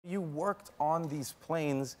worked on these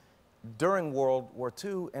planes during World War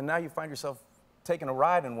II, and now you find yourself taking a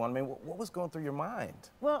ride in one. I mean, what was going through your mind?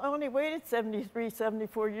 Well, I only waited 73,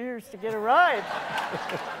 74 years to get a ride.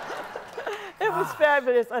 It was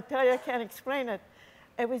fabulous. I tell you, I can't explain it.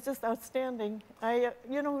 It was just outstanding.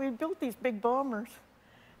 You know, we built these big bombers.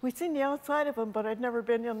 We'd seen the outside of them, but I'd never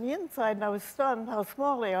been on the inside, and I was stunned how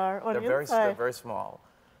small they are on the inside. They're very small.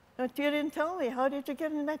 But you didn't tell me. How did you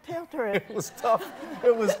get in that tail turret? It was tough.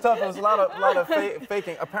 It was tough. It was a lot of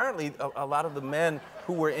faking. Apparently, a lot of the men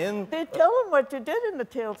who were in... They tell them what you did in the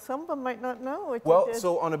tail. Some of them might not know what you did.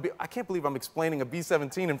 So on I can't believe I'm explaining a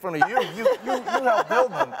B-17 in front of you. You helped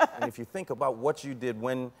build them. And if you think about what you did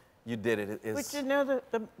when you did it, it is... But you know,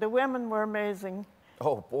 the women were amazing.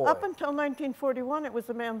 Oh, boy. Up until 1941, it was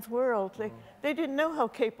a man's world. They didn't know how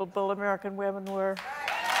capable American women were.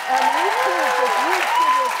 And we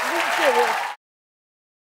did it.